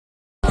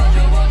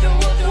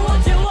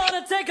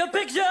take a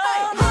picture.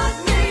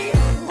 Hug me,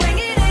 bring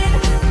it in.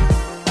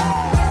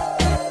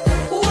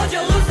 Would you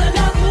loosen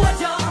up? Would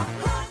you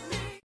hug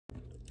me?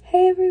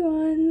 Hey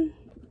everyone!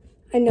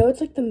 I know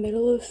it's like the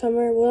middle of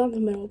summer, well not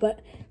the middle,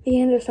 but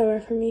the end of summer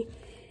for me,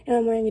 and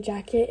I'm wearing a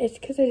jacket. It's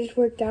because I just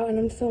worked out and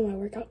I'm still in my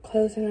workout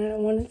clothes and I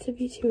don't want it to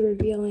be too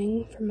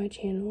revealing for my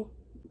channel.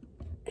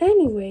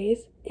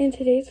 Anyways, in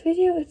today's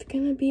video, it's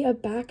going to be a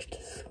back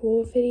to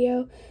school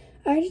video.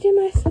 I already did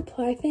my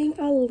supply thing,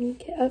 I'll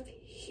link it up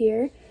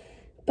here,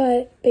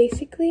 but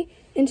basically,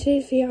 in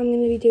today's video, I'm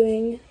going to be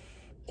doing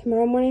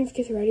tomorrow morning's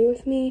Get Ready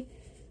With Me,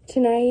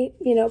 tonight,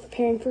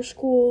 preparing for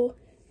school,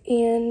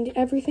 and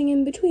everything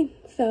in between.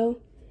 So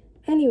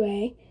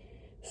anyway,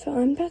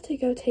 I'm about to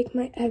go take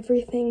my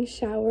everything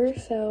shower,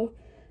 so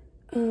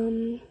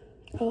I'll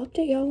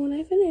update y'all when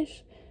I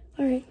finish.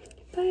 Alright,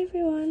 bye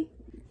everyone.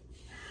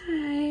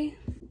 Hi.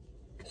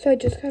 So I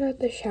just got out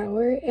the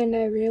shower and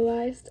I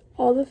realized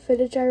all the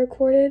footage I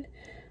recorded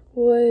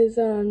was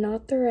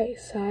not the right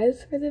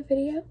size for the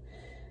video.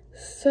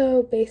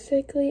 So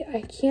basically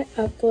I can't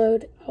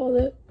upload all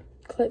the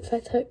clips I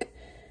took.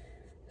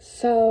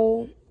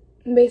 So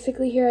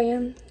basically here I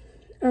am.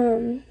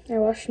 I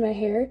washed my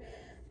hair,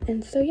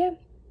 and so yeah,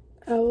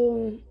 I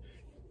will,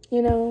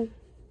 yeah.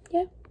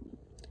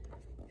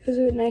 It was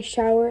a nice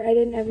shower. I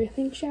did an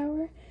everything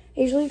shower.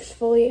 I usually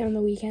exfoliate on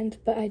the weekends,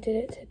 but I did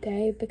it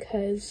today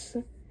because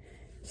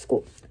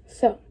school.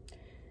 So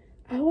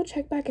I will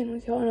check back in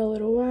with y'all in a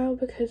little while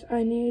because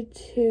I need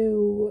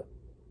to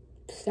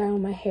style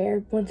my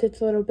hair once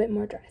it's a little bit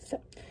more dry.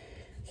 So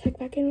check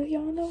back in with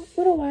y'all in a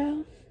little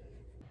while.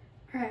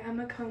 Alright, I'm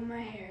gonna comb my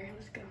hair.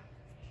 Let's go.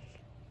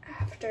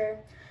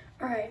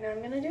 Alright, now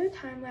I'm gonna do a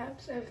time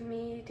lapse of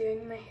me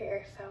doing my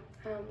hair, so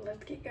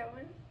let's get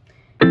going.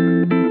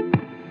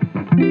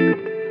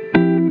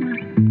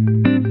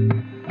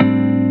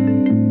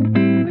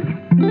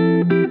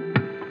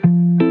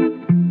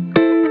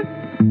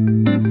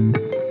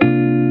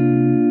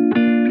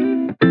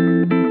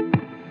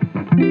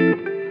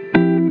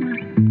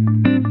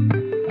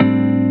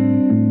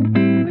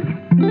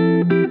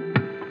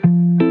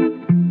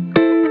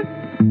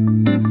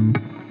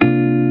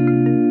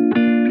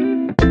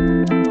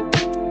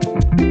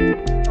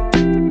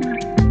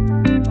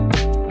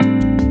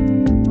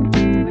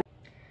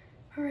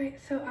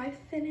 So I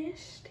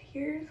finished.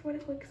 Here's what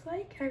it looks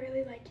like. I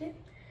really like it.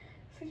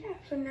 So yeah,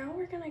 so now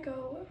we're gonna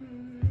go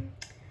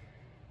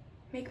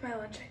make my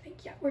lunch, I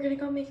think. Yeah, we're gonna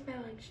go make my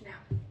lunch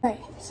now.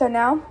 Alright, so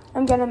now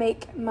I'm gonna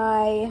make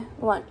my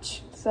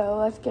lunch. So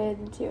let's get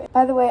into it.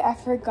 By the way, I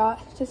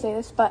forgot to say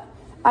this, but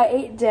I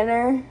ate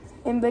dinner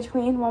in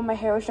between while my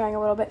hair was drying a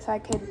little bit so I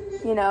could,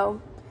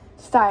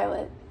 style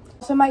it.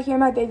 So you might hear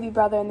my baby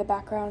brother in the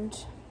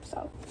background.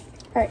 So,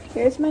 alright,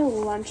 here's my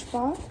lunch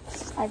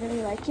box. I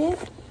really like it.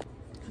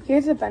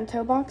 Here's the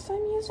bento box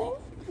I'm using.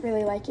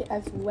 Really like it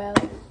as well.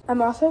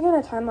 I'm also going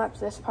to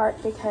time-lapse this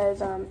part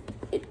because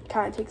it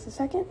kind of takes a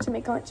second to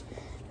make lunch.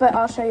 But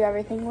I'll show you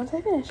everything once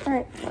I finish.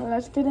 Alright, so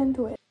let's get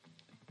into it.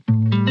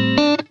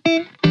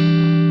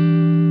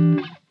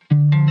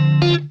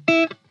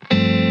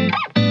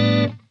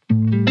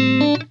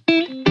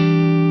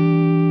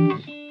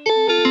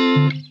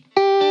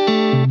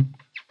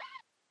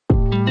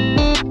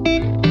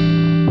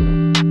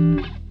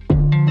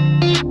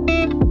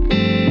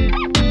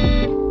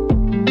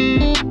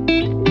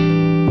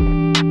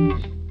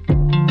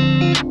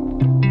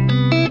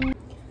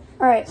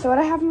 Alright, so what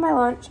I have in my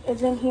lunch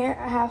is in here.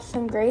 I have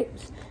some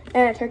grapes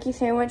and a turkey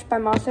sandwich, but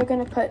I'm also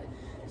going to put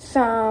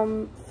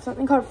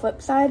something called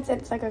flip sides.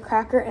 It's like a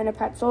cracker and a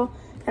pretzel,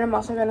 and I'm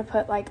also going to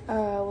put like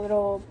a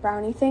little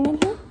brownie thing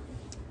in here.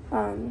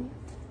 Where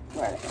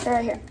are they? They're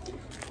right here.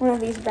 One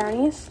of these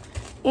brownies.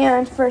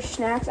 And for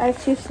snacks, I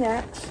have two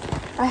snacks.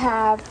 I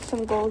have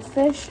some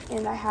goldfish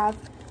and I have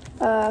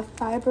a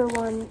Fiber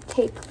One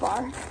cake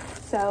bar.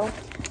 So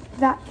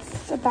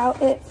that's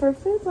about it for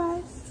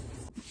food-wise.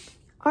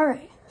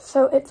 Alright.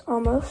 So it's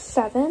almost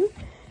 7,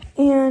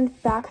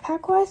 and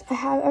backpack-wise, I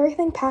have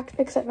everything packed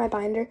except my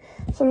binder.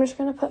 So I'm just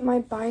going to put my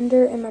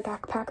binder in my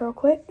backpack real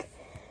quick.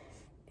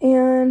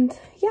 And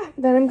yeah,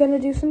 then I'm going to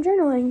do some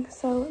journaling.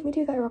 So let me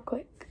do that real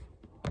quick.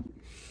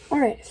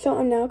 Alright, so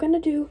I'm now going to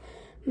do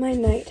my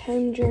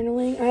nighttime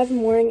journaling. I have a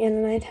morning and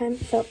a nighttime,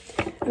 so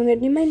I'm going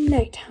to do my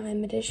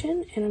nighttime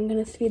edition, and I'm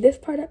going to speed this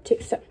part up too.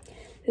 So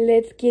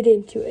let's get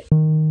into it.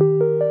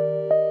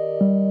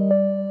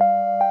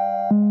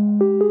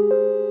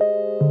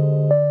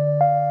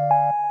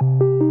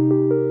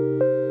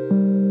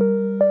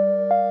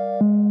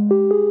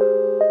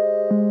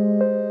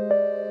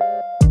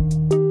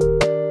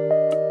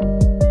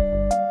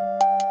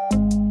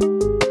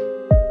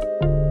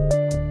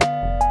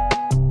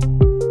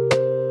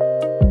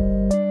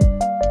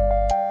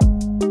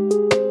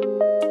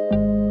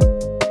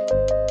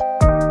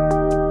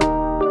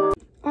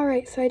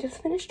 So I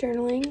just finished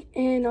journaling,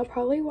 and I'll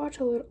probably watch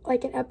an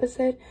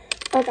episode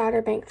of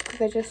Outer Banks because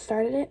I just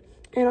started it,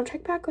 and I'll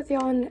check back with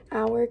y'all in an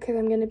hour because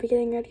I'm going to be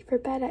getting ready for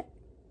bed at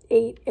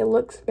 8. It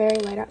looks very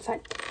light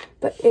outside,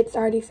 but it's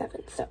already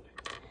 7, so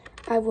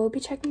I will be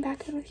checking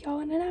back in with y'all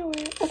in an hour.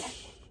 Okay,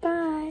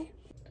 bye.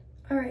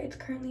 Alright, it's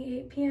currently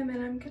 8 p.m.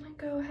 and I'm gonna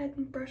go ahead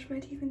and brush my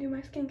teeth and do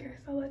my skincare,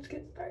 so let's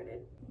get started.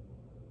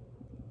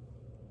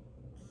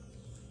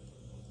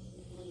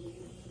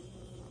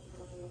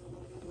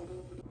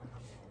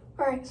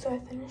 Alright, so I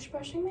finished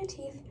brushing my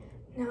teeth.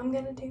 Now I'm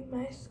gonna do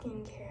my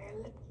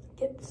skincare. Let's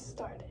get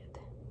started.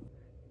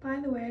 By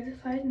the way, I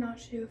decided not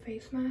to do a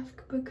face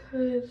mask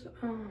because,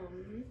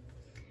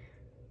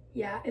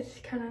 yeah,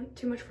 it's kind of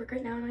too much work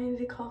right now and I need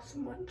to call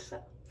someone, so.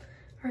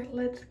 Alright,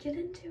 let's get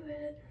into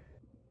it.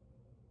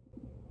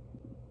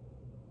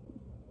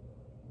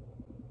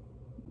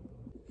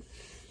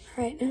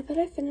 Alright, now that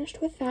I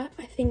finished with that,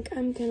 I think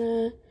I'm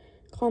gonna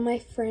call my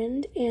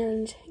friend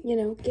and, you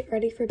know, get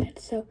ready for bed.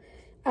 So,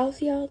 I'll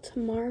see y'all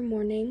tomorrow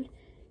morning,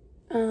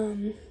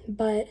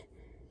 but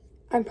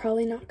I'm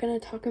probably not gonna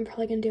talk. I'm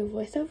probably gonna do a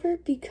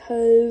voiceover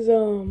because,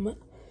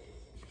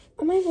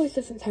 my voice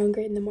doesn't sound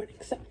great in the morning,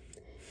 so.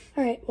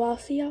 Alright, well, I'll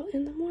see y'all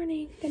in the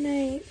morning. Good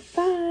night.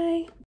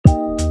 Bye.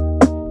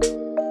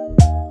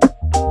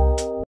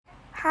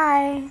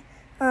 Hi,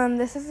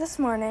 this is this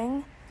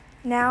morning.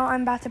 Now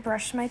I'm about to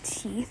brush my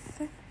teeth.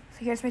 So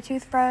here's my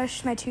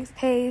toothbrush, my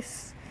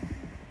toothpaste,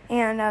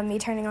 and me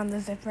turning on the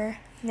zipper.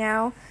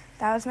 Now,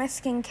 that was my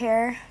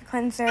skincare,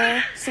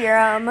 cleanser,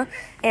 serum,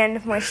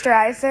 and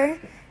moisturizer.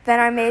 Then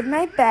I made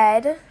my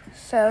bed.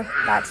 So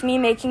that's me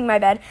making my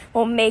bed.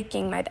 Well,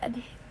 making my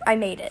bed. I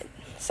made it.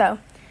 So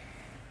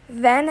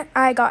then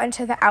I got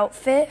into the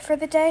outfit for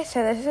the day.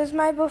 So this is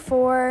my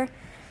before.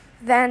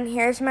 Then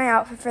here's my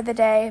outfit for the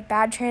day.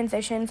 Bad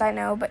transitions, I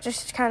know, but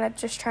just trying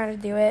to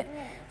do it.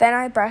 Then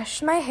I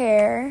brushed my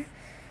hair.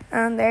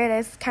 There it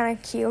is, kind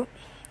of cute.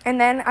 And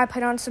then I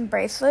put on some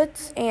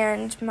bracelets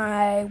and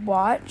my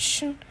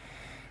watch.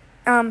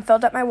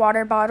 Filled up my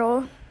water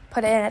bottle,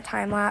 put it in a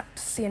time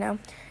lapse, you know.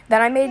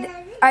 Then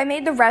I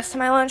made the rest of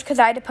my lunch because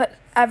I had to put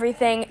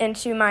everything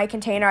into my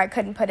container. I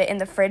couldn't put it in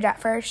the fridge at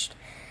first.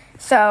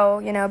 So,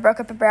 you know, broke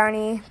up a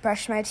brownie,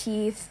 brushed my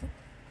teeth.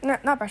 No,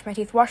 not brushed my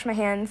teeth, washed my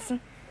hands.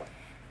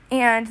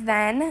 And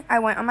then I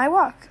went on my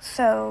walk.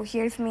 So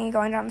here's me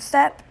going down the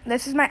step.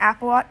 This is my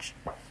Apple Watch,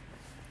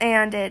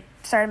 and it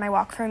started my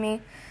walk for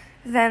me.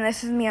 Then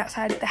this is me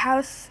outside the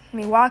house,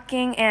 me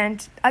walking,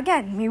 and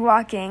again, me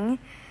walking.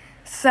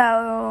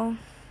 So,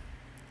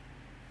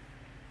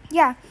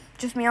 yeah,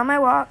 just me on my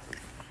walk.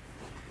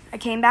 I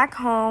came back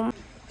home.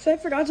 So I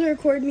forgot to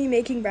record me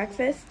making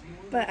breakfast,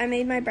 but I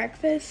made my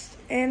breakfast,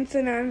 and so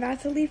now I'm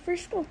about to leave for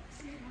school.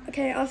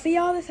 Okay, I'll see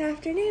y'all this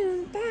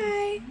afternoon.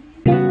 Bye!